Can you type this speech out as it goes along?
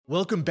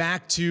Welcome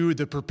back to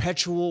the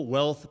Perpetual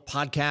Wealth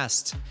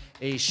Podcast,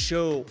 a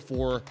show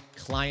for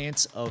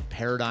clients of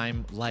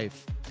Paradigm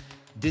Life.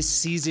 This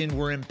season,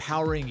 we're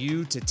empowering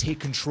you to take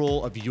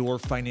control of your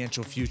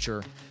financial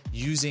future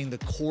using the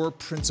core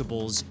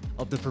principles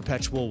of the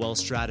Perpetual Wealth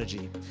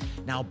Strategy.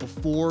 Now,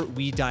 before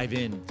we dive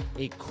in,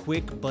 a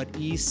quick but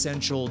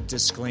essential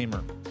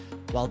disclaimer.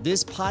 While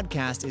this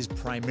podcast is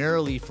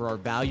primarily for our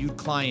valued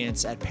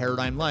clients at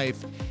Paradigm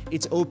Life,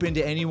 it's open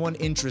to anyone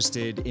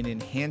interested in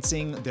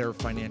enhancing their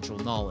financial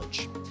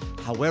knowledge.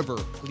 However,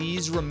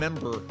 please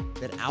remember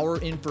that our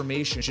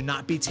information should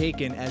not be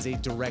taken as a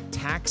direct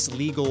tax,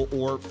 legal,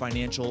 or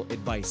financial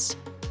advice.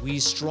 We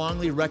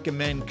strongly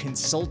recommend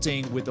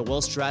consulting with a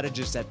wealth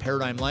strategist at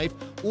Paradigm Life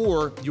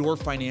or your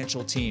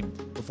financial team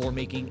before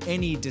making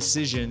any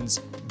decisions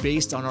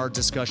based on our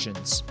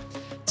discussions.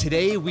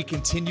 Today, we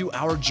continue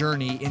our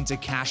journey into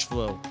cash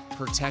flow,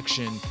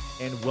 protection,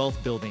 and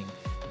wealth building,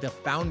 the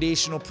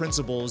foundational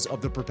principles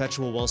of the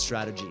Perpetual Wealth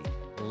Strategy.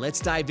 Let's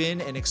dive in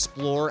and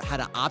explore how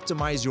to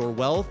optimize your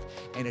wealth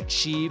and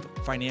achieve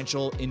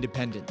financial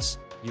independence.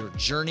 Your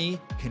journey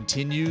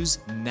continues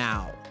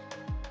now.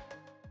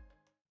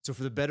 So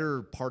for the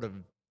better part of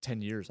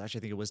 10 years, actually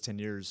I think it was 10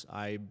 years,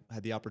 I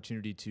had the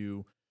opportunity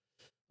to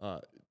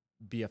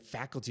be a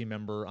faculty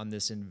member on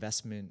this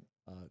investment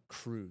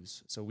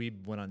cruise. So we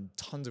went on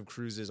tons of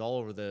cruises all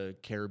over the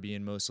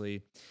Caribbean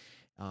mostly.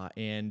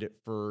 And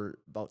for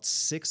about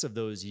 6 of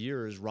those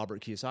years,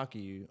 Robert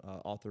Kiyosaki,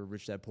 author of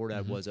Rich Dad Poor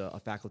Dad, was a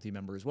faculty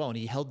member as well. And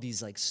he held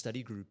these like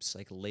study groups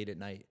like late at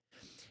night.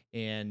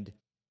 And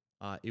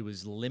it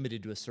was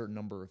limited to a certain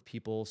number of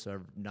people.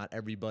 So not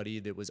everybody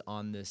that was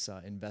on this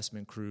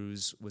investment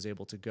cruise was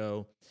able to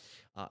go.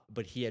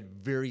 But he had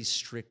very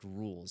strict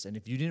rules. And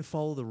if you didn't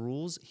follow the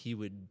rules, he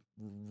would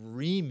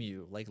ream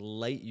you, like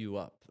light you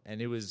up. And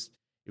it was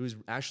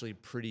actually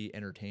pretty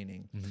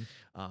entertaining.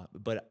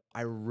 But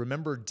I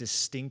remember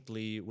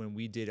distinctly when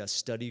we did a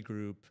study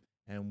group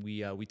and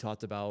we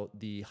talked about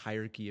the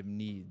hierarchy of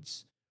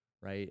needs,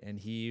 right? And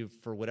he,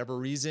 for whatever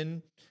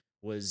reason,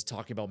 was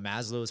talking about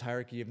Maslow's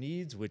hierarchy of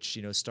needs, which,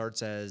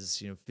 starts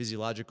as,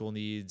 physiological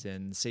needs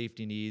and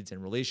safety needs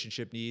and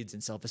relationship needs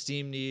and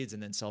self-esteem needs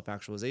and then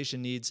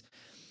self-actualization needs.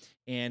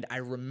 And I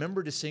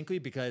remember distinctly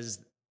because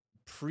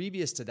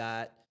previous to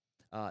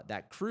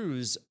that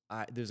cruise,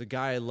 there's a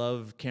guy I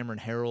love, Cameron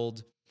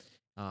Herold.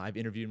 I've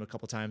interviewed him a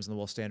couple times on the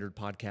Wealth Standard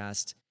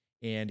podcast,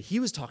 and he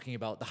was talking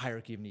about the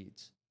hierarchy of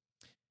needs.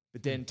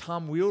 But then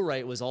Tom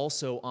Wheelwright was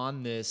also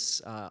on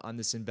this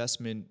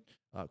investment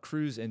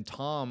cruise, and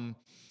Tom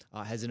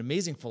has an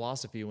amazing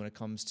philosophy when it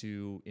comes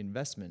to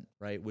investment,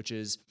 right? Which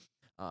is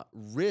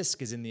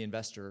risk is in the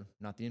investor,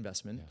 not the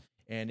investment.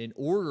 Yeah. And in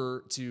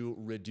order to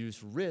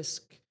reduce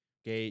risk,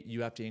 okay,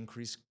 you have to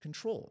increase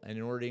control. And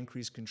in order to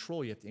increase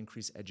control, you have to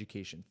increase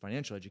education,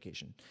 financial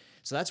education.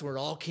 So that's where it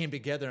all came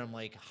together. I'm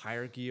like,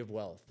 hierarchy of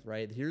wealth,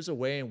 right? Here's a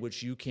way in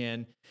which you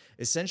can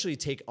essentially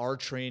take our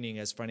training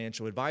as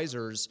financial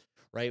advisors,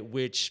 right,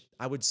 which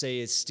I would say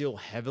is still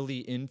heavily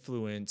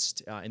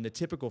influenced in the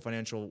typical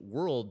financial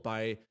world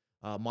by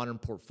modern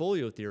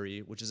portfolio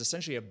theory, which is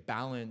essentially a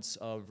balance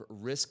of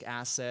risk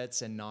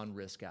assets and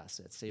non-risk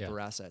assets, safer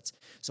assets.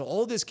 So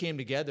all this came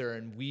together,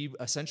 and we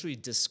essentially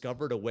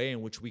discovered a way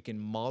in which we can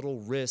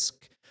model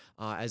risk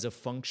as a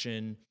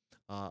function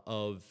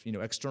of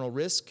external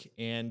risk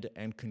and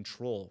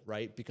control,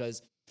 right?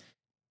 Because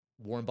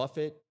Warren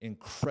Buffett,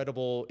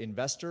 incredible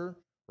investor,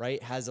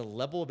 right, has a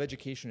level of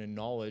education and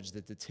knowledge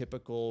that the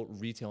typical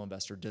retail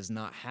investor does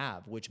not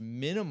have, which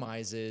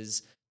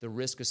minimizes the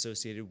risk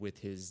associated with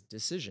his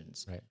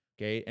decisions. Right.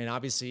 Okay. And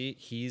obviously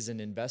he's an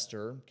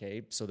investor.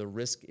 Okay. So the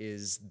risk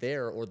is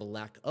there, or the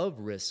lack of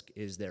risk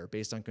is there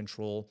based on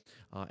control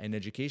and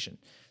education.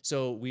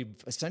 So we've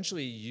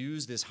essentially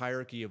used this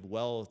hierarchy of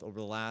wealth over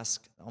the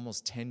last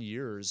almost 10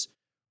 years,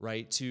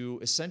 right, to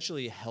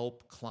essentially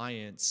help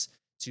clients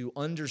to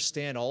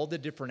understand all the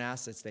different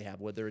assets they have,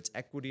 whether it's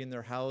equity in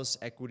their house,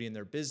 equity in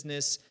their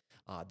business,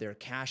 their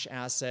cash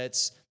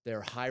assets,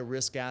 their high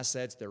risk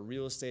assets, their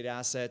real estate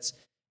assets.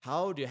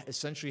 How to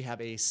essentially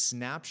have a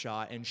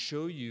snapshot and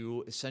show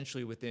you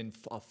essentially within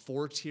a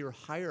 4-tier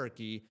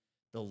hierarchy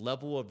the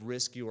level of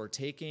risk you are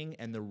taking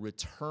and the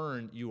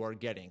return you are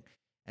getting.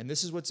 And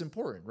this is what's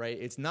important, right?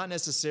 It's not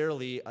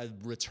necessarily a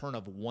return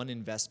of one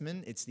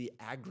investment. It's the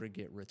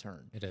aggregate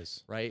return. It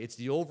is. Right? It's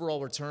the overall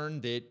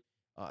return that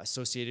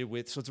associated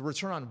with, so it's a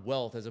return on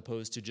wealth as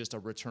opposed to just a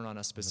return on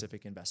a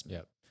specific investment.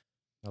 Yep.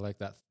 I like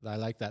that. I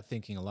like that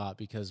thinking a lot,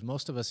 because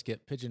most of us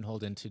get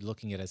pigeonholed into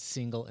looking at a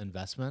single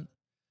investment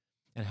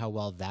and how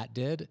well that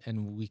did.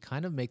 And we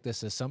kind of make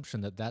this assumption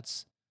that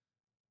that's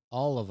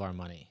all of our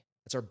money.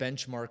 It's our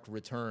benchmark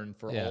return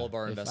for all of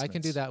our investments. If I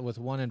can do that with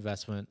one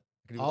investment,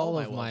 all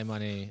of my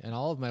money and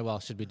all of my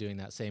wealth should be doing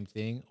that same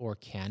thing, or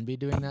can be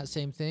doing that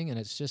same thing. And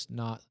it's just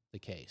not the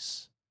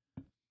case.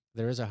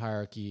 There is a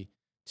hierarchy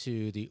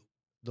to the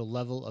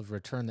level of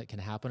return that can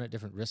happen at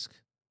different risk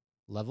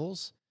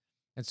levels.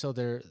 And so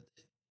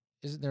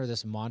isn't there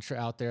this mantra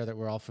out there that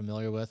we're all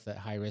familiar with, that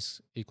high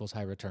risk equals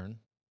high return?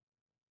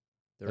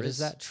 Is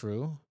that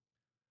true?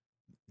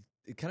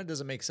 it kind of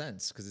doesn't make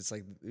sense, because it's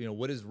like,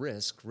 what is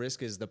risk?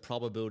 Risk is the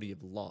probability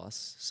of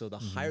loss. So the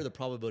higher the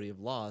probability of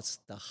loss,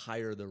 the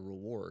higher the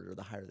reward, or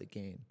the higher the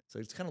gain. So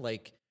it's kind of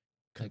like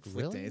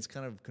conflicting. Really? It's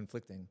kind of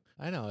conflicting.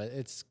 I know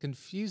it's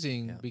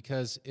confusing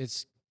because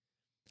it's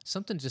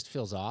something just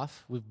feels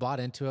off. We've bought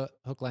into it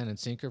hook, line, and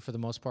sinker for the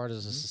most part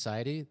as a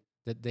society,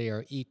 that they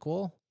are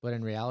equal, but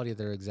in reality,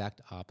 they're exact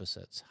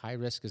opposites. High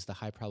risk is the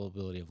high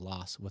probability of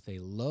loss with a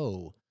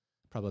low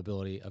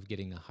probability of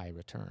getting a high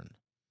return.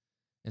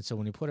 And so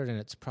when you put it in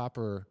its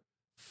proper,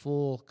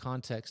 full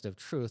context of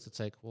truth, it's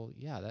like, well,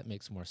 yeah, that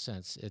makes more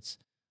sense.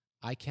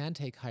 I can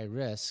take high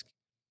risk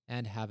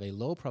and have a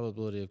low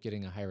probability of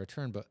getting a high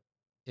return, but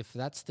if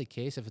that's the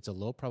case, if it's a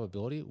low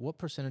probability, what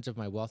percentage of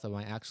my wealth am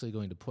I actually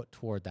going to put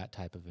toward that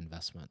type of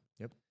investment?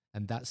 Yep.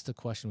 And that's the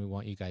question we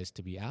want you guys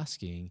to be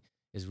asking,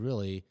 is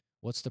really,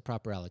 what's the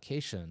proper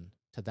allocation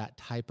to that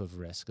type of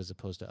risk as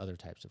opposed to other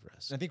types of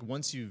risk? I think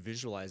once you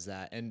visualize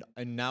that, and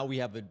now we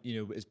have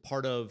as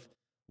part of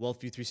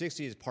WealthView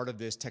 360, as part of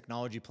this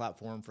technology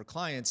platform for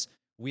clients,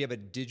 we have a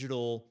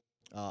digital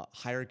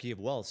hierarchy of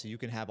wealth. So you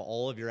can have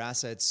all of your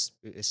assets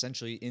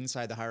essentially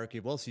inside the hierarchy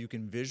of wealth. So you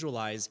can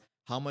visualize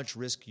how much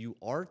risk you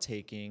are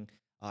taking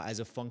as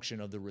a function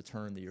of the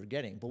return that you're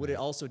getting. But what it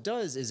also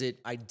does is it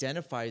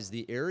identifies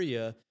the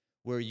area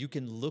where you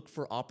can look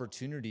for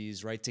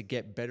opportunities, right, to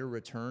get better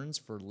returns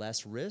for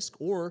less risk,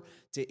 or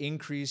to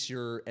increase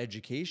your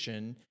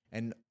education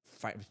and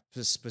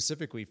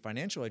specifically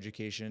financial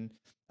education,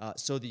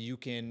 so that you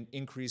can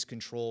increase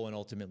control and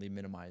ultimately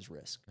minimize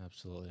risk.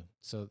 Absolutely.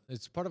 So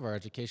it's part of our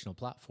educational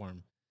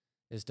platform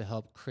is to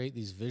help create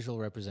these visual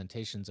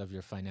representations of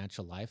your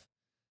financial life,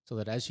 so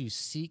that as you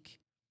seek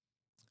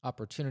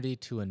opportunity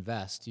to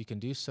invest, you can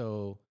do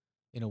so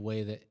in a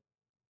way that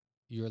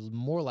you're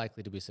more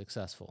likely to be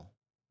successful.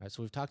 Right?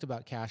 So we've talked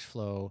about cash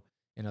flow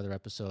in other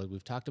episodes.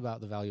 We've talked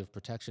about the value of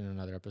protection in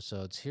other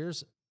episodes.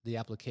 Here's the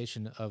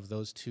application of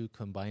those two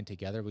combined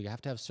together. We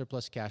have to have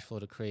surplus cash flow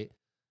to create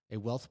a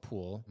wealth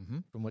pool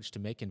from which to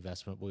make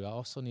investment. But we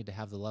also need to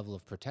have the level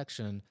of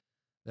protection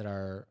that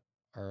our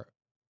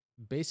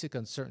basic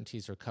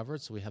uncertainties are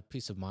covered, so we have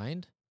peace of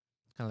mind,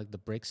 kind of like the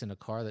brakes in a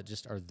car that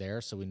just are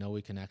there, so we know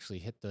we can actually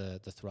hit the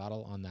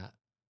throttle on that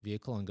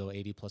vehicle and go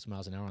 80 plus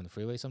miles an hour on the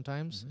freeway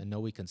sometimes, and know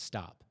we can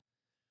stop.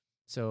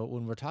 So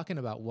when we're talking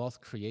about wealth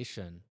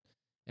creation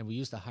and we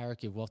use the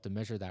hierarchy of wealth to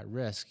measure that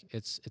risk,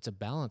 it's a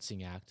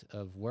balancing act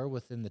of where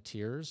within the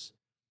tiers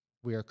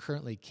we are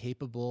currently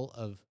capable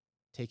of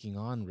taking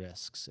on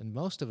risks. And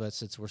most of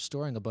us, we're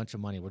storing a bunch of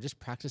money. We're just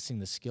practicing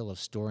the skill of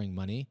storing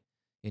money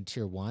in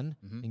tier one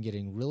and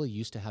getting really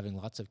used to having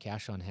lots of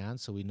cash on hand,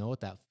 so we know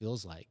what that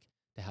feels like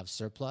to have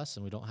surplus,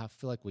 and we don't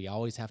feel like we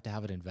always have to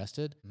have it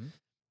invested.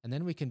 And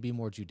then we can be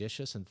more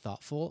judicious and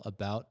thoughtful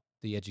about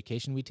the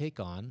education we take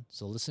on.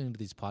 So listening to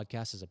these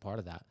podcasts is a part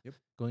of that.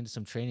 Going to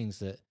some trainings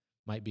that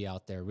might be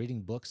out there,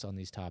 reading books on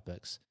these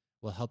topics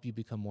will help you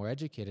become more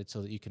educated,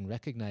 so that you can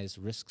recognize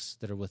risks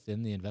that are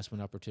within the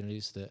investment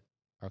opportunities that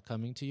are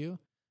coming to you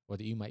or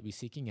that you might be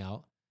seeking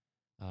out.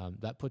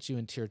 That puts you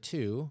in tier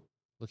two,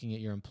 looking at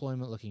your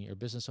employment, looking at your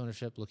business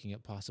ownership, looking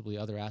at possibly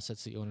other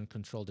assets that you own and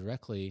control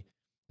directly.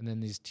 And then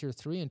these tier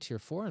three and tier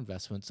four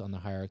investments on the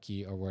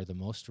hierarchy are where the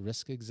most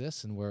risk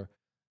exists and where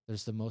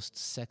there's the most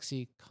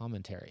sexy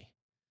commentary.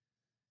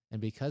 And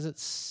because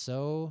it's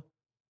so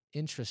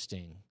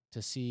interesting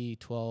to see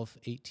 12,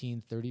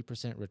 18,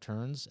 30%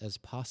 returns as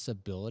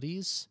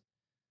possibilities,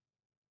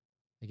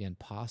 again,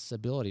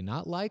 possibility,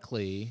 not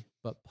likely,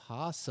 but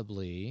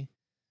possibly,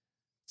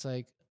 it's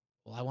like,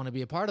 well, I want to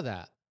be a part of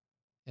that.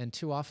 And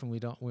too often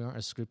we aren't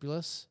as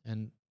scrupulous.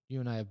 And you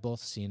and I have both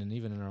seen, and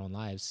even in our own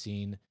lives,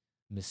 seen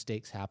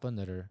mistakes happen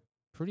that are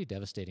pretty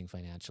devastating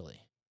financially.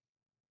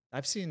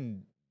 I've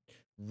seen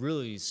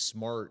really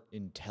smart,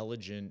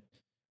 intelligent,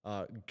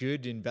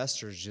 good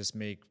investors just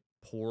make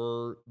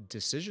poor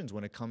decisions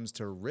when it comes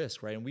to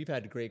risk, right? And we've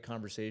had great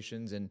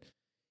conversations, and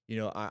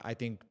I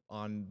think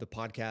on the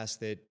podcast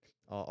that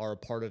are a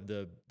part of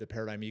the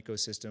Paradigm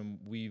ecosystem,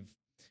 we've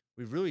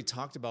really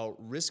talked about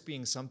risk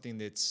being something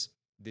that's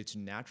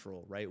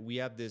natural, right? We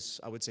have this,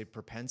 I would say,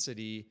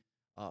 propensity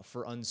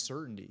for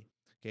uncertainty.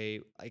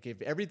 Okay, like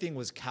if everything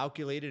was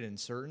calculated and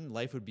certain,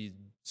 life would be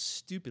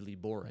stupidly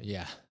boring.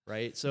 Yeah.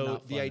 Right. So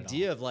the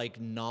idea of like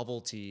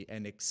novelty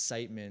and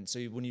excitement. So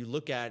when you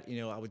look at,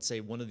 I would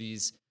say one of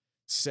these,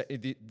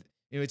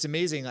 it's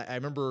amazing. I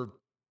remember,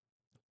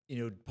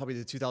 probably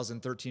the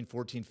 2013,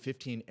 14,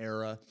 15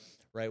 era,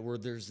 right, where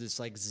there's this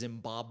like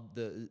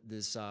Zimbabwe,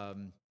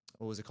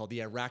 what was it called?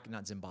 The Iraqi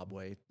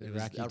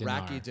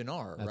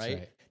dinar, right?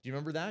 Do you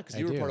remember that? Because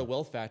you were part of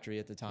Wealth Factory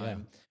at the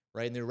time. Yeah.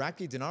 Right. And the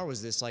Iraqi dinar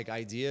was this like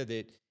idea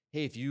that,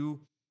 hey, if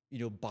you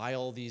buy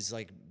all these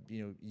like,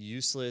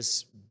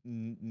 useless,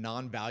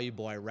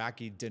 non-valuable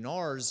Iraqi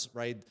dinars,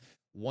 right?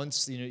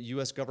 Once,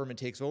 U.S. government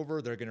takes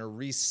over, they're going to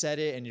reset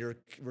it and your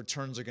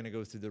returns are going to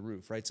go through the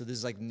roof, right? So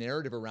there's like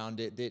narrative around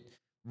it that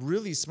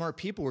really smart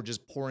people were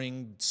just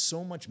pouring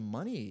so much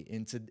money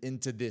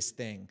into this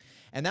thing.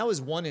 And that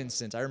was one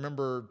instance. I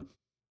remember,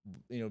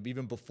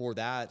 even before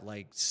that,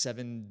 like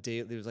 7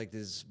 days, there was like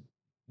this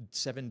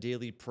 7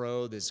 Daily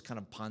Pro, this kind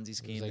of Ponzi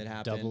scheme that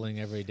happened. Doubling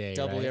every day,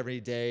 Doubling right? every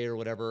day or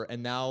whatever.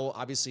 And now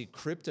obviously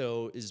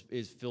crypto is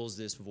fills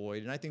this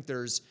void. And I think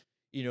there's,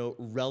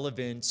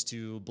 relevance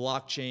to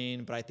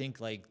blockchain, but I think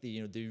like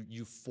the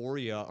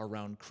euphoria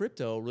around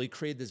crypto really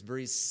created this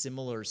very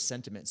similar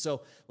sentiment.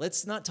 So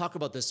let's not talk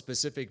about the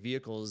specific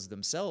vehicles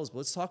themselves, but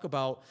let's talk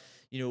about,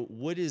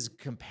 what is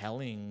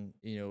compelling,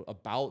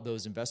 about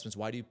those investments.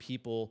 Why do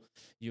people,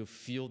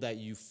 feel that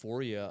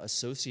euphoria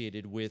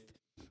associated with,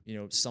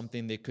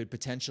 something that could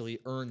potentially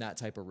earn that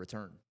type of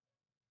return?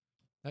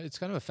 It's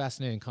kind of a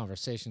fascinating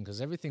conversation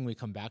because everything we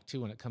come back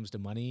to when it comes to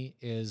money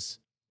is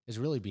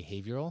really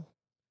behavioral.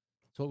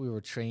 It's what we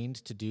were trained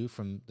to do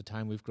from the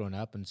time we've grown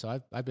up. And so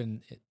I've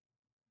been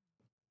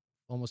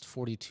almost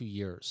 42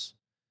 years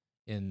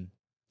in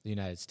the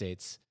United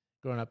States,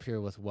 growing up here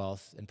with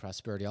wealth and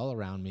prosperity all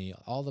around me,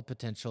 all the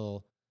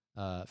potential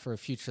for a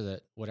future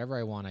that whatever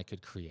I want, I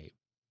could create.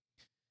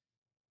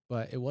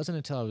 But it wasn't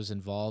until I was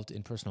involved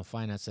in personal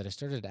finance that I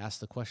started to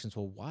ask the questions,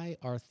 well, why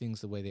are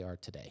things the way they are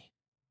today?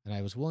 And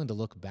I was willing to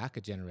look back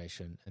a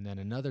generation and then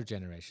another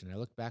generation. I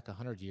looked back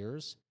 100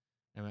 years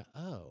and I went,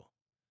 oh,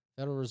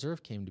 Federal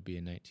Reserve came to be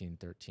in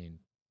 1913.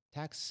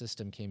 Tax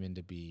system came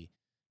into be.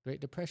 Great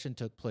Depression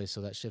took place,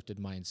 so that shifted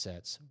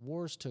mindsets.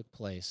 Wars took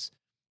place.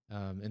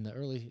 In the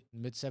early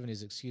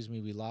mid-70s,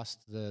 we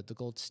lost the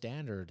gold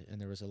standard, and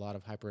there was a lot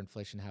of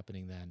hyperinflation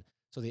happening then.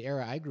 So the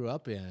era I grew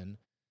up in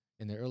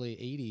the early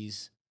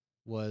 80s,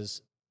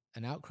 was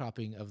an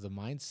outcropping of the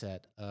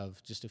mindset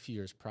of just a few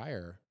years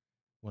prior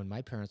when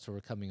my parents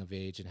were coming of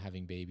age and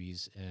having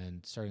babies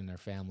and starting their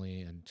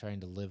family and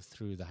trying to live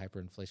through the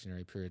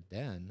hyperinflationary period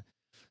then.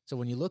 So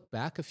when you look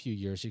back a few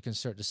years, you can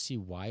start to see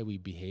why we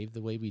behave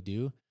the way we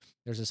do.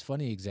 There's this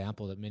funny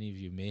example that many of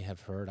you may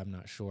have heard, I'm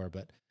not sure,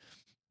 but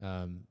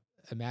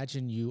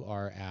imagine you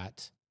are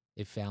at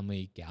a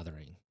family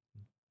gathering,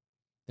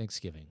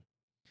 Thanksgiving,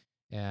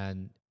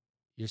 and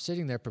you're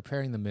sitting there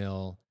preparing the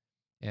meal,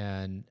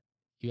 and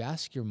you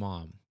ask your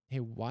mom, hey,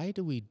 why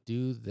do we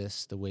do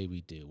this the way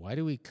we do? Why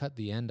do we cut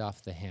the end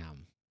off the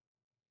ham?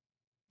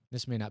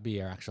 This may not be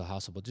your actual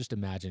household, but just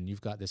imagine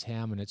you've got this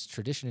ham and it's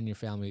tradition in your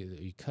family that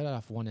you cut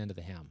off one end of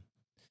the ham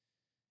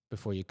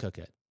before you cook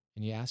it.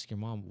 And you ask your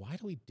mom, why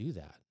do we do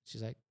that?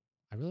 She's like,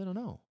 I really don't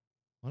know.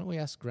 Why don't we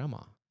ask grandma?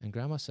 And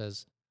grandma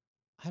says,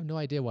 I have no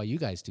idea why you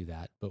guys do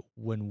that. But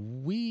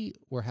when we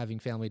were having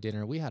family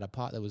dinner, we had a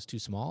pot that was too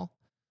small.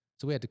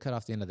 So we had to cut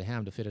off the end of the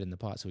ham to fit it in the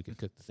pot so we could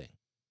cook the thing.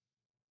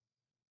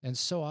 And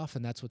so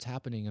often that's what's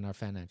happening in our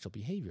financial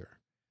behavior.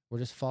 We're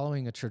just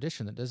following a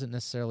tradition that doesn't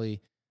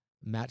necessarily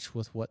match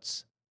with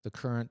what's the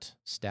current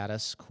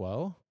status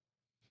quo,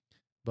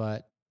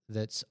 but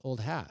that's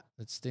old hat.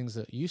 It's things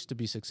that used to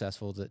be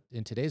successful that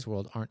in today's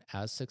world aren't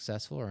as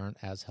successful or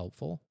aren't as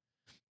helpful.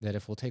 That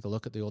if we'll take a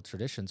look at the old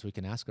traditions, we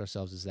can ask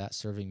ourselves, is that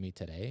serving me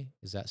today?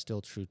 Is that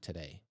still true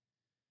today?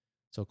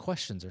 So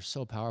questions are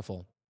so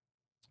powerful.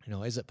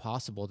 Is it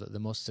possible that the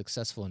most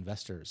successful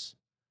investors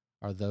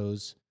are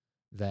those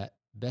that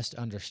best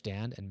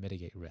understand and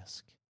mitigate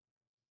risk?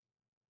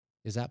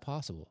 Is that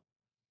possible?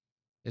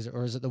 Is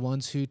it the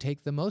ones who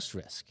take the most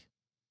risk?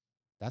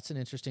 That's an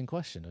interesting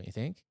question, don't you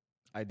think?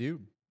 I do.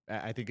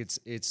 I think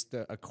it's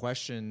a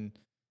question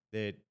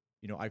that,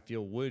 I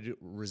feel would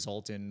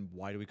result in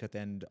why do we cut the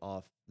end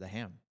off the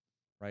ham,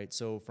 right?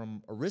 So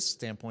from a risk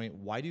standpoint,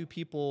 why do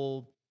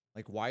people,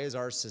 why is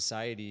our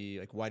society,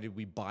 why did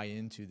we buy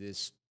into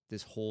this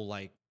whole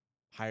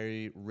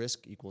high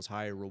risk equals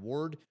high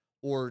reward,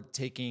 or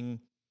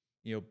taking,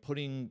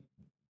 putting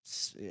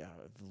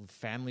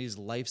families'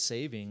 life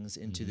savings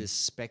into this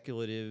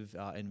speculative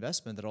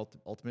investment that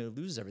ultimately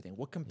loses everything?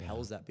 What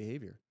compels that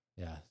behavior?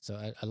 Yeah. So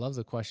I love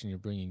the question you're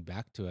bringing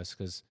back to us,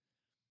 because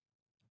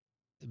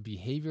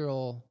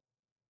behavioral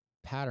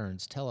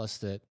patterns tell us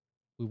that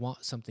we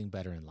want something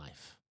better in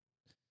life.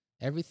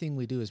 Everything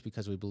we do is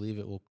because we believe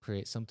it will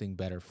create something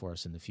better for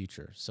us in the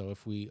future. So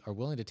if we are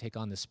willing to take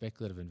on this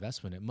speculative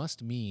investment, it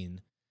must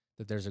mean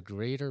that there's a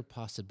greater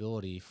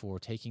possibility for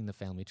taking the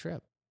family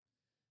trip.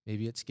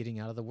 Maybe it's getting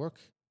out of the work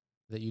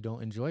that you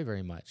don't enjoy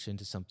very much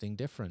into something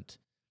different.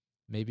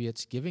 Maybe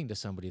it's giving to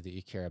somebody that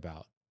you care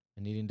about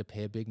and needing to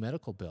pay a big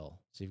medical bill.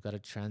 So you've got to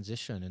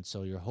transition. And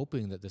so you're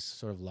hoping that this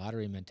sort of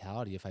lottery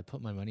mentality, if I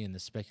put my money in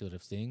this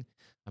speculative thing,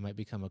 I might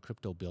become a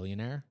crypto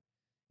billionaire.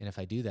 And if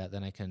I do that,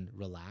 then I can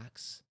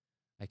relax.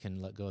 I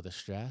can let go of the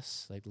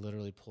stress,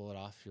 literally pull it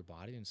off your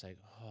body and say,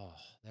 oh,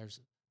 there's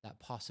that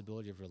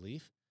possibility of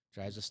relief.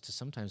 Drives us to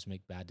sometimes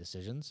make bad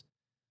decisions,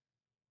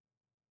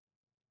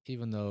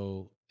 even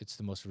though it's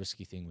the most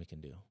risky thing we can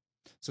do.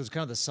 So it's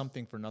kind of the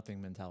something for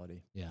nothing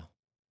mentality. Yeah.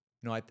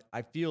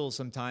 I feel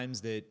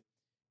sometimes that,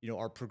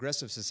 our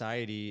progressive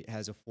society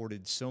has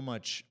afforded so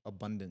much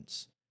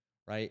abundance,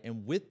 right?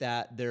 And with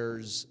that,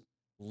 there's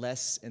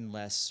less and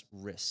less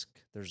risk.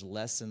 There's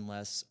less and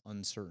less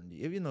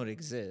uncertainty, even though it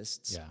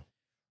exists. Yeah.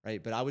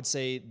 Right. But I would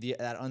say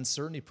that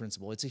uncertainty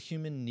principle, it's a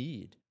human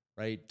need,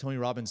 right? Tony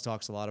Robbins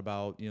talks a lot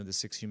about, the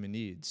 6 human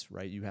needs,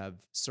 right? You have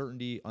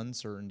certainty,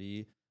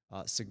 uncertainty,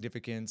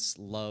 significance,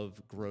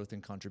 love, growth,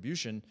 and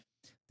contribution.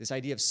 this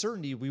idea of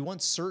certainty, we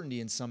want certainty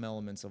in some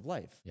elements of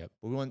life. Yep.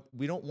 But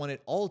we don't want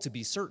it all to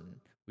be certain.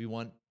 We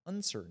want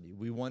uncertainty.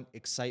 We want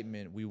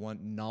excitement. We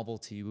want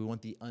novelty. We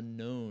want the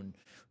unknown.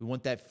 We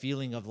want that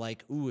feeling of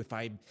like, ooh, if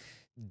I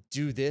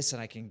do this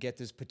and I can get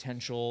this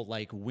potential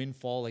like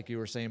windfall, like you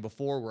were saying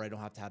before, where I don't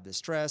have to have this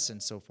stress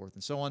and so forth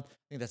and so on. I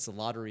think that's the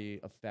lottery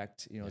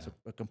effect, as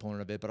a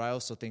component of it. But I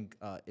also think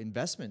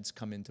investments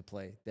come into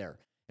play there.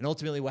 And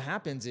ultimately what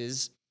happens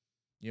is,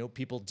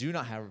 people do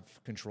not have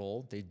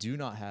control. They do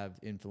not have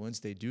influence.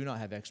 They do not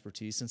have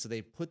expertise. And so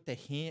they put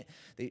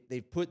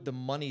they put the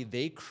money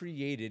they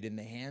created in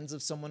the hands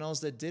of someone else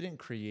that didn't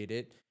create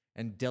it,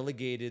 and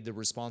delegated the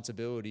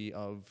responsibility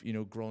of,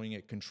 growing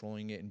it,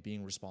 controlling it, and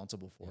being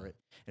responsible for it.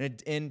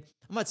 And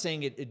I'm not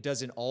saying it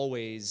doesn't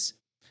always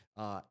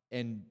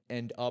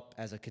end up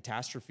as a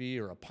catastrophe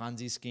or a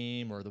Ponzi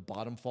scheme or the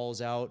bottom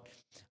falls out.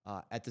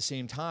 At the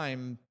same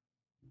time,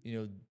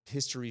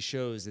 history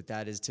shows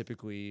that is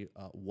typically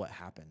what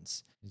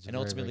happens, and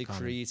ultimately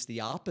creates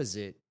the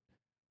opposite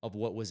of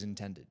what was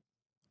intended.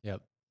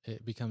 Yep.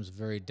 It becomes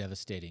very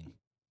devastating.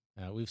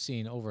 We've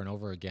seen over and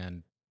over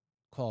again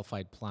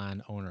qualified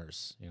plan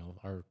owners,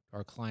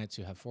 our clients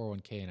who have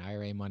 401k and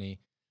IRA money.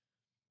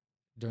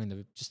 During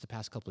the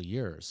past couple of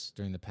years,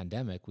 during the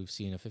pandemic, we've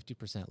seen a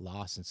 50%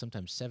 loss and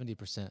sometimes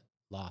 70%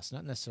 loss.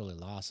 Not necessarily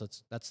loss.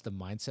 That's the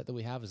mindset that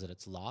we have, is that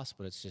it's loss,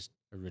 but it's just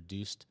a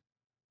reduced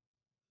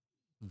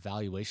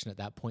valuation at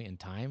that point in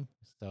time.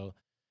 So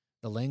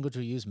the language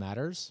we use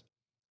matters.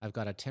 I've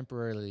got a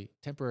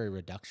temporary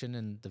reduction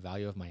in the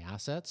value of my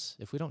assets.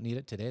 If we don't need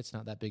it today, it's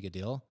not that big a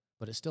deal,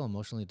 but it's still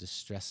emotionally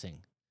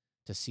distressing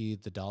to see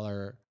the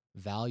dollar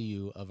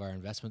value of our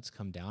investments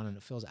come down, and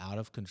it feels out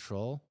of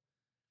control.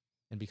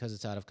 And because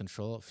it's out of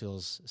control, it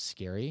feels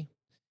scary.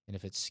 And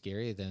if it's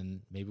scary,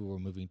 then maybe we're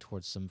moving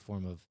towards some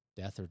form of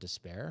death or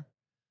despair.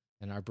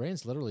 And our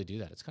brains literally do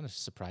that. It's kind of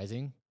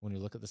surprising when we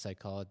look at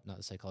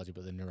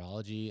the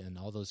neurology and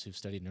all those who've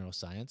studied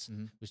neuroscience.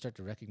 Mm-hmm. We start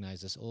to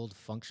recognize this old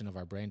function of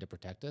our brain to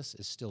protect us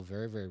is still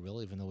very, very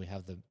real, even though we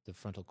have the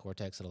frontal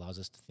cortex that allows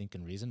us to think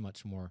and reason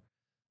much more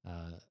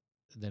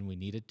than we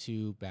needed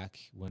to back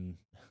when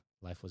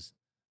life was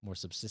more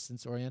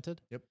subsistence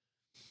oriented. Yep.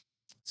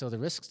 So the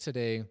risks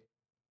today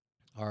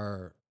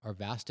are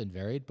vast and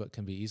varied, but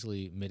can be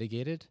easily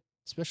mitigated,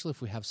 especially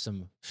if we have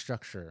some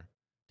structure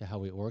to how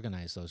we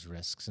organize those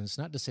risks. And it's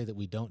not to say that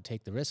we don't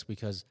take the risk,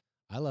 because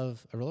I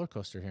love a roller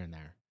coaster here and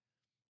there,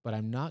 but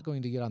I'm not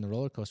going to get on the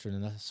roller coaster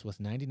unless with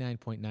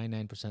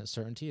 99.99%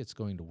 certainty it's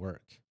going to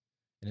work.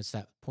 And it's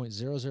that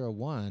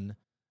 0.001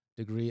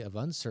 degree of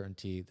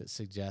uncertainty that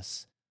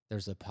suggests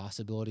there's a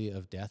possibility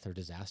of death or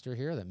disaster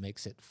here that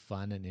makes it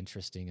fun and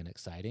interesting and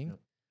exciting. Yep.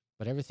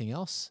 But everything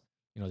else,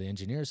 the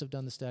engineers have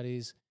done the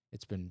studies.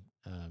 It's been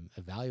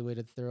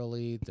evaluated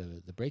thoroughly.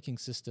 The braking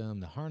system,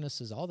 the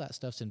harnesses, all that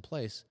stuff's in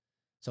place.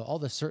 So all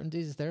the certainty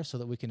is there so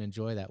that we can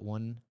enjoy that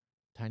one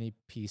tiny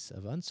piece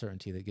of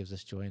uncertainty that gives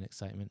us joy and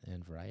excitement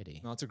and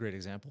variety. No, that's a great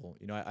example.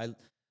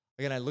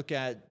 I look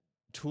at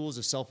tools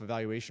of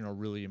self-evaluation are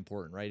really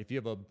important, right? If you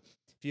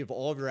have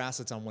all of your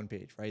assets on one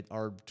page, right?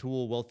 Our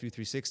tool WealthView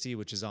 360,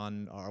 which is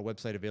on our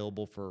website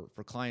available for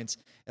clients,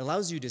 it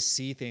allows you to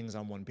see things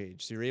on one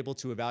page. So you're able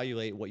to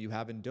evaluate what you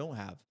have and don't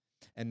have,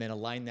 and then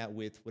align that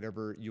with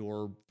whatever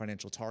your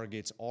financial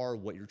targets are,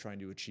 what you're trying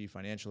to achieve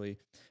financially.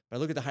 But I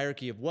look at the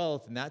hierarchy of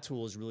wealth, and that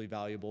tool is really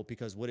valuable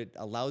because what it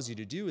allows you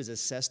to do is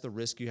assess the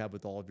risk you have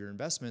with all of your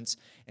investments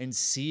and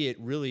see it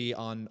really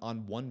on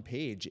one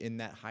page in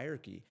that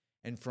hierarchy.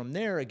 And from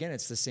there, again,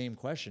 it's the same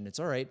question. It's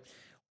all right,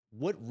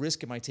 what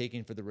risk am I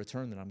taking for the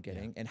return that I'm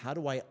getting? And how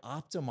do I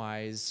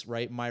optimize,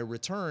 right, my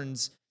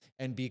returns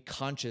and be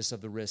conscious of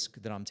the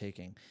risk that I'm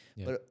taking?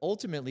 Yeah. But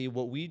ultimately,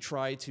 what we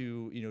try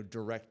to,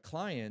 direct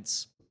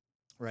clients,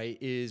 right,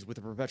 is with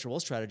a perpetual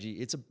wealth strategy,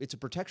 it's a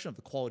protection of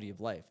the quality of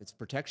life. It's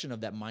protection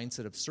of that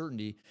mindset of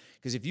certainty.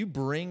 Because if you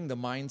bring the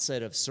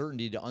mindset of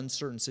certainty to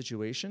uncertain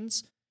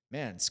situations,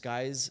 man,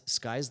 sky's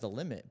the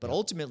limit. But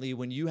ultimately,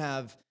 when you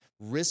have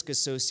risk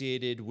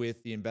associated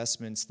with the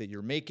investments that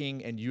you're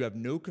making and you have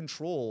no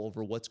control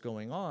over what's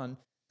going on,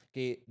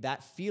 okay,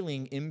 that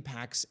feeling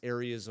impacts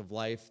areas of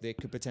life that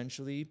could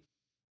potentially,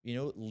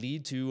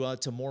 lead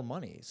to more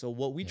money. So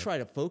what we try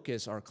to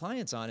focus our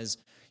clients on is,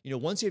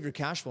 once you have your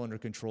cash flow under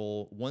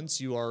control,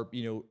 once you are,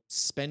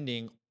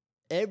 spending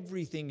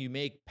everything you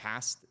make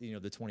past, the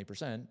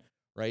 20%,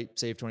 right?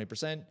 Save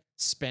 20%,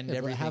 spend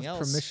everything else.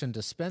 Have permission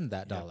to spend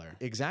that dollar.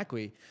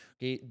 Exactly.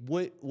 Okay.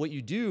 What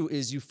you do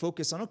is you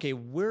focus on, okay,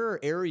 where are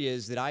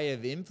areas that I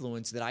have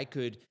influence that I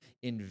could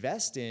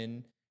invest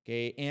in,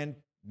 okay, and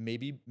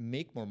maybe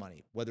make more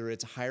money, whether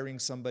it's hiring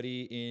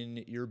somebody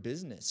in your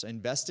business,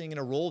 investing in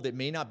a role that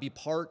may not be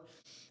part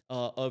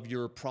of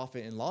your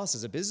profit and loss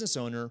as a business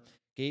owner,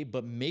 okay,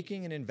 but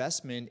making an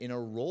investment in a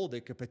role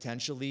that could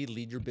potentially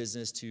lead your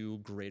business to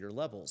greater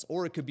levels.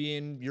 Or it could be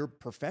in your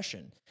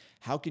profession.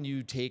 How can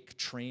you take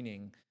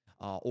training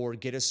or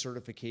get a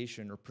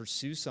certification or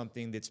pursue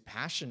something that's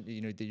passion,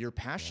 that you're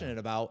passionate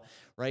about,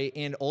 right?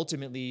 And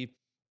ultimately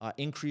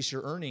increase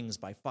your earnings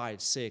by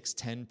 5, 6,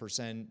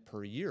 10%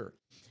 per year.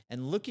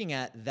 And looking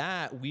at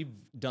that, we've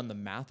done the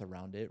math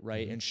around it,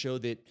 right? And show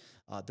that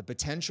the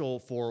potential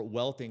for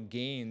wealth and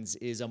gains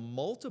is a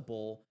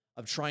multiple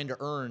of trying to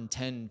earn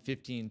 10,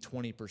 15,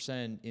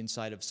 20%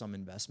 inside of some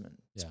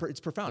investment. It's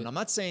profound. I'm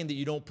not saying that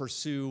you don't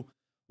pursue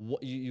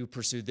what you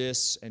pursue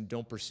this and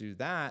don't pursue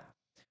that.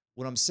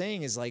 What I'm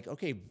saying is like,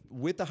 okay,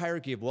 with the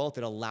hierarchy of wealth,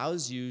 it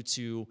allows you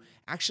to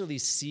actually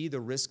see the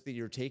risk that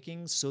you're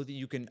taking so that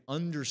you can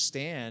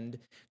understand,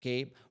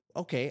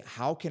 okay,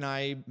 how can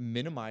I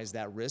minimize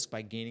that risk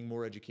by gaining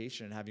more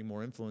education and having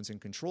more influence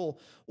and control?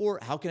 Or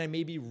how can I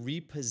maybe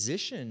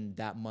reposition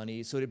that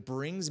money so that it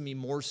brings me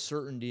more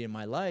certainty in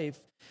my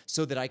life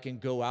so that I can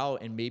go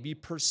out and maybe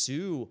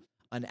pursue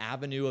an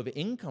avenue of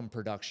income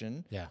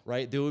production,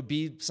 right? There would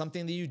be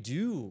something that you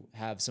do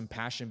have some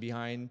passion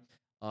behind,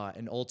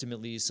 and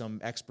ultimately some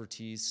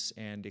expertise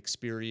and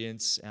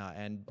experience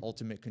and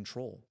ultimate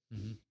control.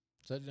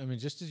 So, I mean,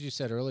 just as you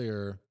said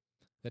earlier,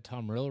 that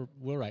Tom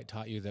Wheelwright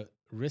taught you that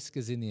risk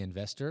is in the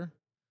investor,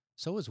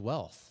 so is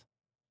wealth,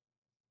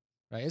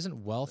 right?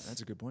 Isn't wealth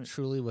That's a good point.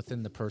 Truly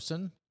within the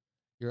person?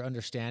 Your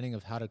understanding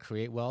of how to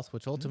create wealth,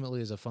 which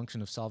ultimately is a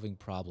function of solving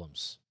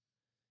problems.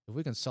 If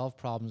we can solve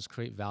problems,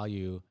 create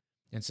value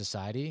in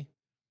society,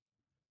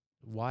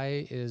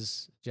 why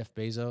is Jeff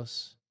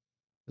Bezos,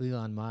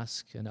 Elon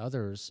Musk, and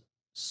others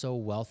so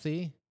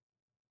wealthy?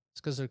 It's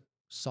because they're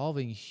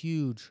solving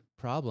huge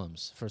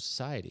problems for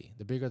society.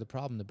 The bigger the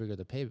problem, the bigger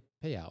the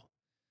payout.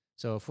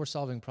 So if we're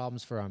solving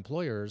problems for our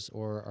employers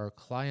or our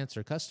clients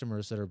or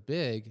customers that are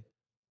big,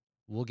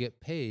 we'll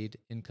get paid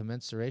in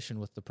commensuration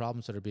with the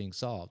problems that are being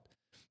solved.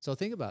 So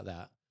think about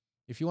that.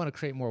 If you want to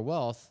create more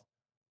wealth,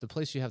 the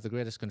place you have the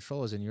greatest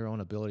control is in your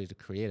own ability to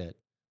create it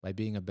by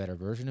being a better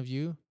version of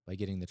you, by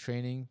getting the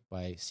training,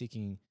 by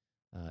seeking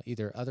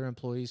either other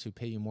employees who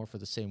pay you more for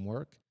the same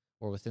work,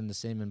 or within the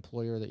same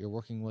employer that you're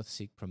working with,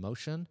 seek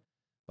promotion,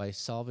 by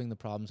solving the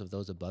problems of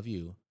those above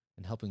you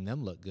and helping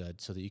them look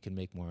good so that you can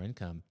make more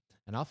income.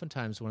 And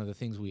oftentimes, one of the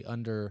things we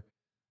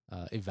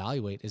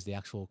evaluate is the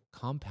actual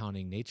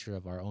compounding nature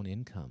of our own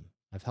income.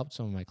 I've helped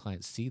some of my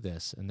clients see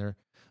this, and they're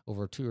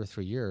over 2 or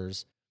 3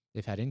 years,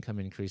 they've had income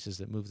increases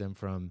that move them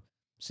from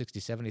 60,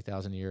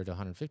 70,000 a year to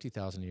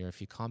 150,000 a year.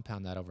 If you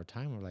compound that over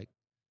time, we're like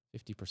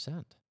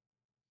 50%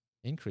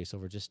 increase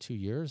over just 2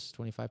 years,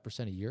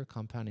 25% a year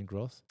compounding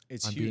growth.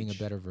 It's on huge. Being a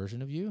better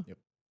version of you.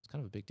 It's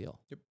kind of a big deal.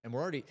 And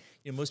we're already,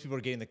 most people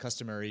are getting the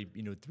customary,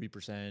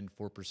 3%,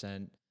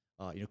 4%,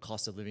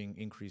 cost of living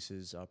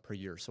increases per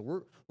year.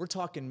 So we're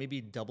talking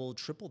maybe double,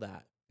 triple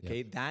that.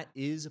 Okay, that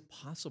is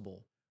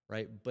possible,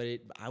 right?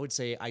 But I would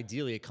say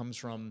ideally it comes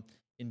from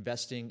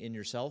investing in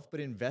yourself, but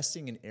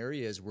investing in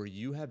areas where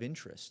you have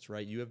interest,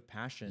 right? You have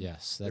passion.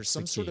 Yes, there's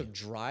some sort of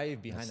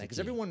drive behind that,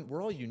 because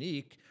we're all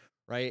unique,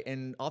 right?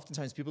 And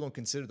oftentimes people don't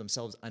consider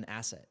themselves an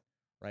asset,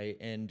 right?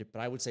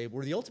 But I would say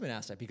we're the ultimate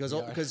asset because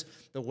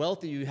the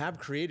wealth that you have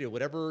created,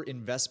 whatever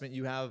investment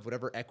you have,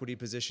 whatever equity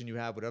position you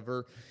have,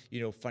 whatever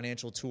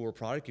financial tool or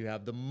product you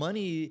have, the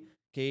money,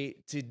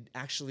 to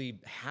actually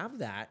have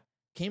that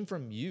came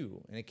from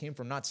you, and it came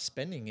from not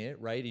spending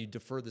it, right? You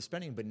defer the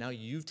spending, but now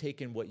you've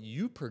taken what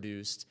you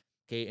produced,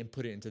 and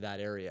put it into that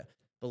area.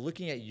 But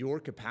looking at your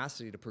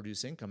capacity to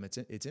produce income, it's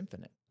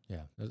infinite.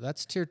 Yeah,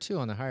 that's tier 2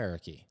 on the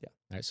hierarchy. Yeah.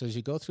 All right. So as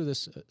you go through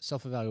this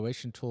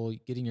self-evaluation tool,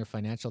 getting your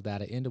financial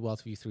data into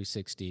WealthView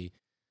 360,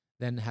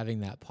 then having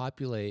that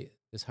populate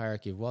this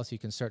hierarchy of wealth, you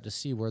can start to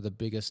see where the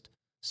biggest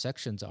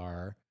sections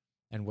are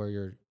and where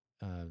you're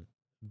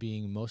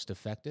being most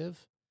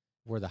effective,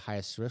 where the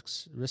highest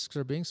risks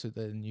are being, so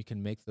then you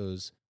can make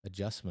those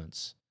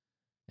adjustments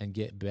and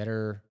get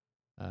better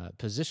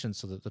positioned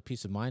so that the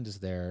peace of mind is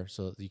there,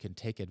 so that you can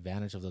take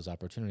advantage of those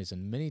opportunities.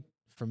 And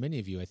for many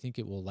of you, I think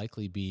it will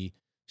likely be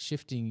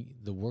shifting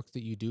the work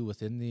that you do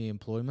within the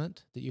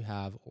employment that you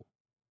have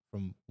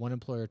from one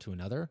employer to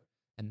another,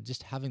 and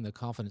just having the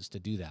confidence to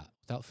do that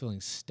without feeling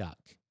stuck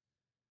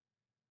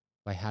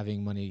by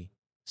having money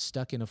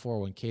stuck in a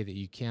 401k that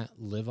you can't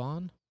live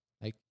on.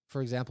 Like,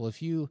 for example,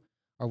 if you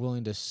are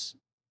willing to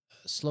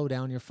slow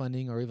down your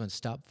funding or even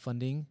stop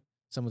funding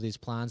some of these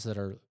plans that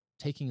are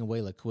taking away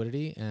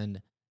liquidity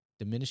and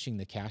diminishing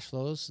the cash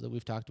flows that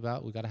we've talked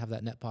about, we've got to have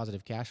that net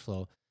positive cash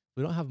flow. If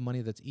we don't have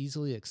money that's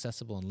easily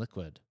accessible and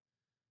liquid,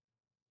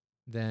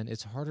 then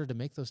it's harder to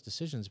make those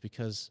decisions,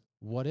 because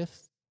what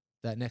if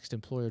that next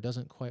employer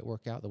doesn't quite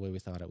work out the way we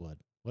thought it would?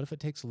 What if it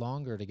takes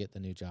longer to get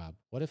the new job?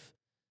 What if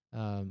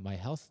my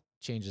health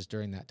changes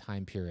during that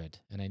time period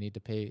and I need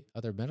to pay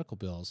other medical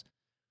bills?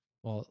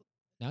 Well,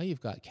 now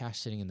you've got cash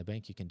sitting in the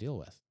bank you can deal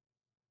with,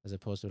 as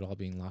opposed to it all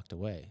being locked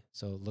away.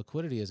 So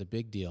liquidity is a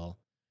big deal.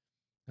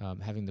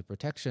 Having the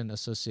protection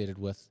associated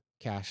with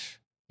cash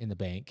in the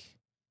bank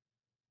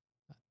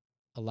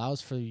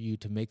allows for you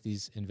to make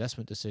these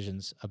investment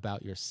decisions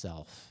about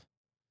yourself.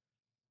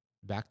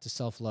 Back to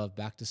self-love,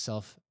 back to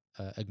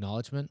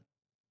self-acknowledgement.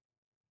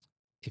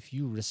 If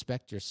you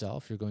respect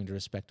yourself, you're going to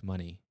respect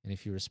money. And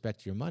if you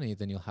respect your money,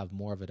 then you'll have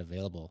more of it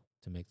available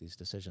to make these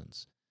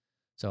decisions.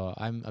 So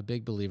I'm a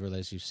big believer,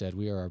 as you said,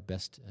 we are our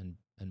best and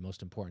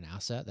most important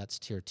asset. That's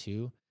tier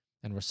 2.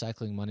 And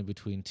recycling money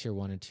between tier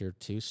 1 and tier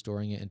 2,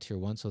 storing it in tier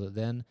 1 so that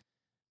then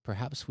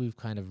perhaps we've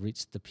kind of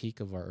reached the peak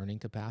of our earning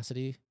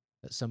capacity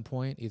at some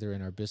point, either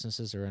in our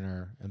businesses or in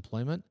our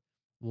employment.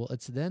 Well,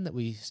 it's then that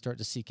we start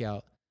to seek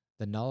out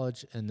the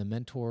knowledge and the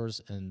mentors,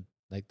 and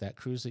like that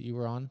cruise that you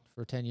were on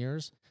for 10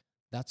 years.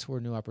 That's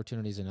where new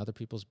opportunities in other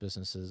people's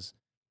businesses,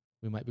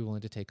 we might be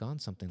willing to take on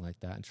something like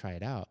that and try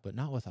it out, but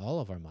not with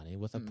all of our money,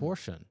 with a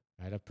portion,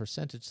 right? A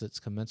percentage that's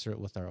commensurate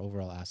with our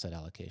overall asset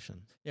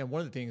allocation. Yeah,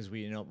 one of the things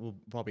we'll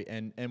probably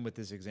end with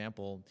this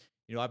example,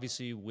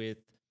 obviously with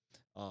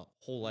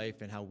whole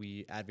life and how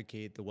we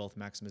advocate the wealth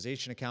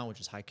maximization account, which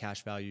is high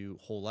cash value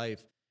whole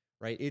life,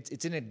 right?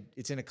 It's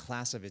in a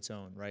class of its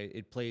own, right?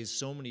 It plays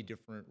so many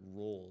different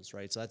roles,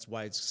 right? So that's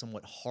why it's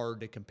somewhat hard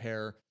to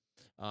compare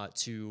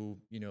to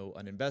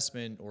an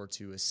investment or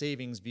to a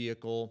savings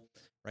vehicle,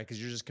 right?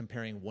 Because you're just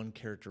comparing one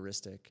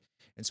characteristic.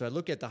 And so I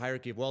look at the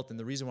hierarchy of wealth, and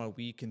the reason why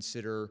we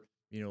consider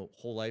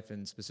whole life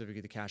and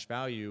specifically the cash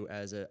value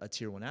as a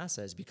tier 1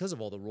 asset is because of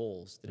all the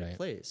roles that it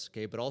plays.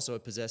 Okay, but also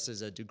it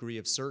possesses a degree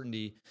of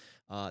certainty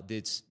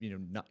that's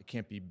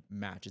can't be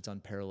matched. It's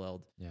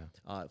unparalleled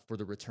for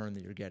the return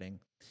that you're getting.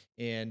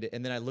 And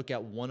then I look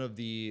at one of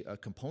the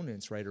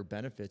components, right, or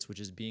benefits,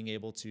 which is being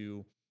able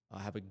to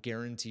have a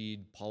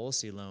guaranteed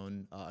policy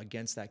loan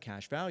against that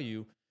cash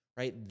value.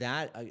 Right,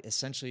 that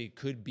essentially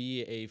could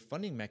be a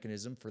funding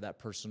mechanism for that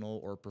personal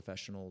or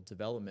professional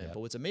development. But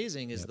what's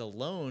amazing is the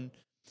loan.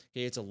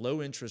 Okay, it's a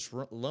low interest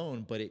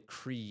loan, but it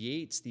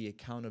creates the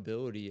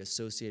accountability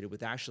associated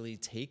with actually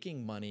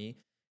taking money,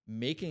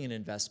 making an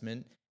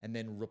investment, and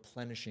then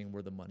replenishing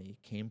where the money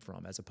came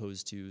from, as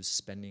opposed to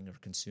spending or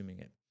consuming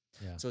it.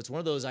 Yeah. So it's one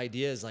of those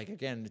ideas. Like,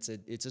 again,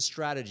 it's a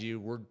strategy.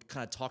 We're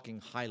kind of talking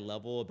high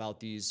level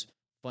about these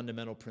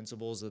fundamental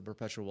principles of the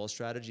perpetual wealth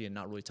strategy, and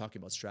not really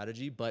talking about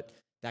strategy, but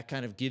that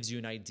kind of gives you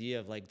an idea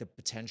of like the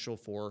potential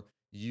for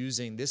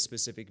using this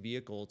specific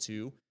vehicle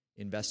to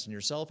invest in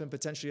yourself and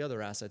potentially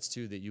other assets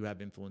too that you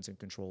have influence and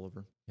control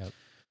over. Yep.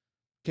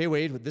 Okay,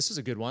 Wade, this is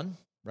a good one,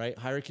 right?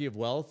 Hierarchy of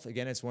wealth.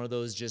 Again, it's one of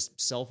those just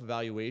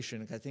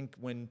self-evaluation. I think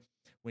when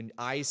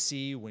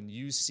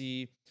you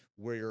see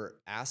where your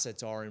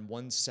assets are in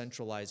one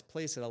centralized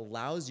place, it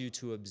allows you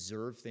to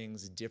observe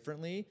things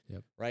differently,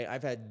 right?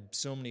 I've had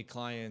so many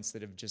clients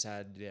that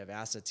they have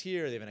assets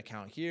here, they have an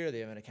account here, they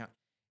have an account,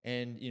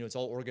 and it's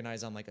all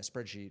organized on like a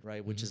spreadsheet,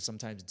 right? Which is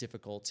sometimes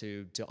difficult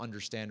to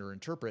understand or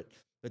interpret.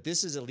 But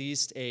this is at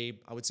least I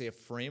would say a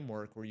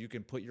framework where you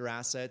can put your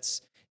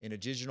assets in a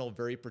digital,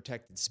 very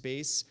protected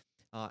space,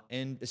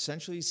 and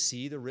essentially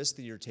see the risk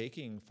that you're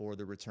taking for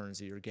the returns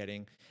that you're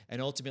getting,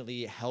 and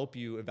ultimately help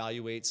you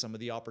evaluate some of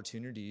the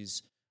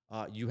opportunities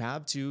you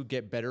have to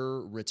get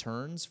better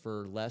returns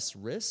for less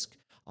risk,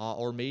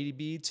 or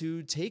maybe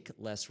to take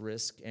less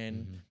risk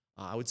and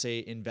I would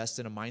say invest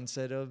in a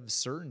mindset of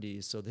certainty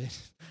so that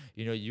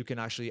you can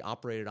actually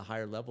operate at a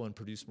higher level and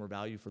produce more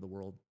value for the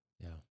world.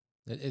 Yeah.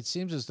 It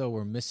seems as though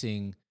we're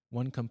missing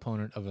one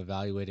component of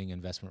evaluating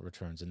investment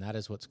returns, and that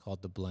is what's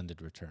called the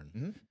blended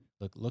return.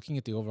 Looking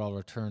at the overall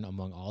return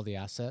among all the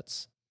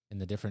assets in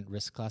the different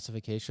risk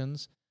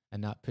classifications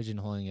and not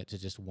pigeonholing it to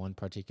just one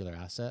particular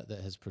asset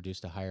that has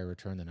produced a higher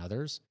return than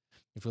others.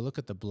 If we look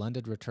at the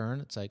blended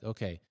return, it's like,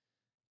 okay,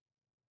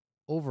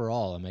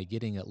 overall, am I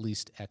getting at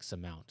least X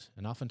amount?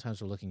 And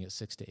oftentimes we're looking at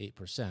 6 to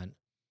 8%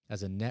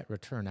 as a net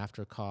return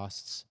after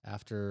costs,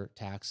 after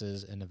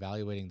taxes, and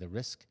evaluating the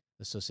risk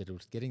associated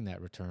with getting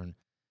that return.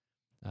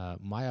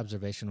 My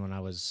observation when I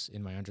was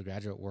in my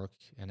undergraduate work,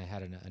 and I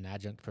had an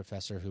adjunct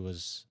professor who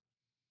was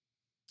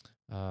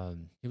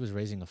he was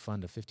raising a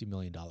fund of $50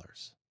 million.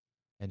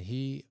 And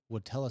he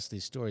would tell us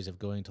these stories of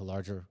going to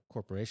larger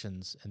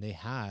corporations, and they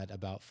had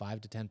about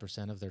 5 to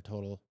 10% of their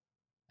total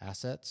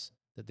assets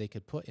that they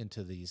could put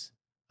into these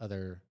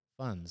other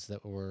funds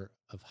that were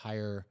of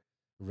higher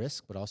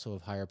risk, but also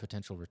of higher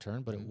potential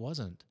return. But it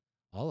wasn't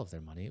all of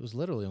their money. It was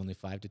literally only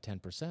 5 to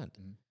 10%.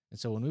 And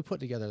so when we put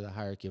together the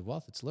hierarchy of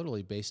wealth, it's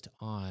literally based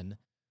on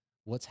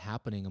what's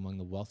happening among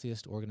the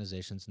wealthiest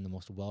organizations and the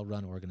most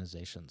well-run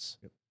organizations.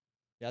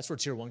 Yeah, that's where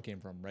tier 1 came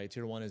from, right?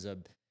 Tier 1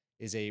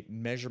 is a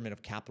measurement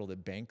of capital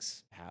that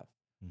banks have,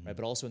 right?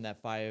 But also in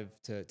that 5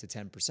 to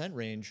 10%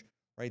 range,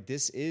 right?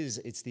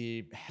 It's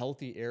the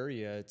healthy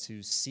area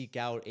to seek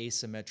out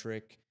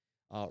asymmetric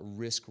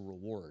risk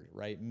reward,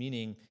 right?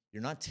 Meaning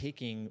you're not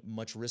taking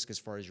much risk as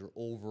far as your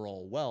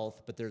overall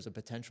wealth, but there's a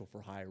potential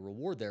for higher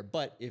reward there.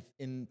 But if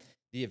in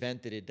the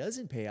event that it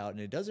doesn't pay out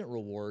and it doesn't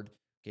reward,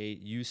 okay,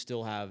 you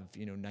still have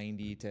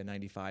 90 to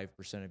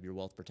 95% of your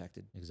wealth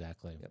protected.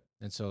 Exactly. Yep.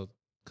 And so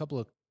a couple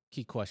of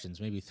key questions,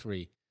 maybe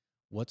 3.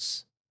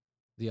 What's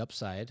the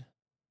upside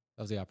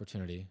of the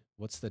opportunity?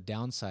 What's the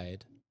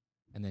downside?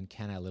 And then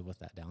can I live with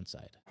that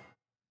downside?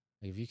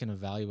 If you can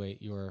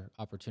evaluate your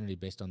opportunity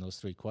based on those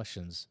 3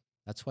 questions,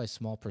 that's why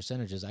small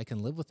percentages, I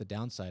can live with the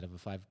downside of a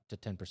 5 to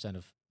 10%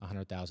 of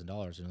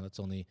 $100,000. That's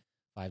only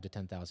 $5,000 to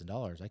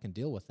 $10,000. I can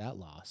deal with that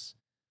loss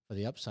for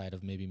the upside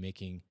of maybe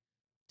making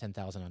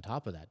 $10,000 on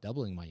top of that,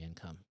 doubling my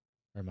income.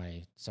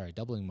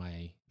 doubling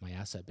my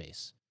asset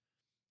base.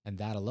 And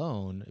that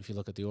alone, if you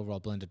look at the overall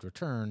blended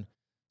return,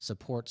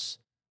 supports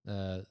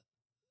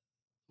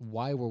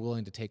why we're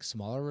willing to take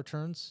smaller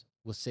returns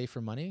with safer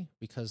money,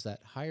 because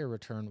that higher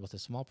return with a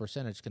small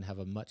percentage can have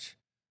a much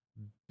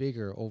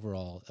bigger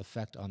overall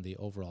effect on the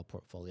overall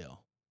portfolio.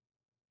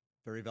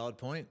 Very valid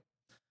point.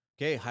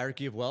 Okay,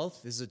 Hierarchy of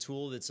Wealth. This is a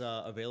tool that's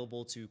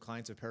available to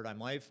clients of Paradigm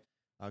Life.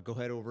 Go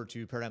head over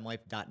to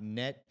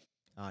paradigmlife.net,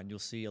 and you'll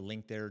see a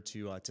link there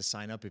to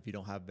sign up if you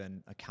don't have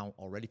an account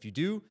already. If you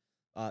do,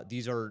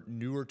 these are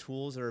newer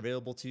tools that are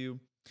available to you.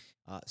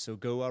 So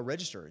go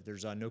register.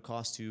 There's no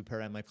cost to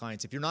Paradigm Life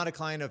clients. If you're not a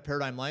client of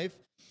Paradigm Life,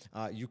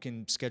 you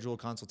can schedule a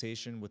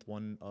consultation with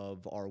one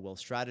of our wealth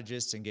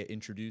strategists and get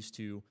introduced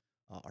to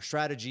our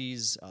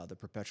strategies, the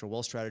perpetual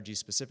wealth strategy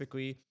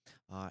specifically,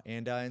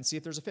 and see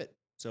if there's a fit.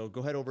 So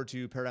go head over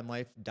to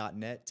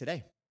paradigmlife.net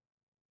today.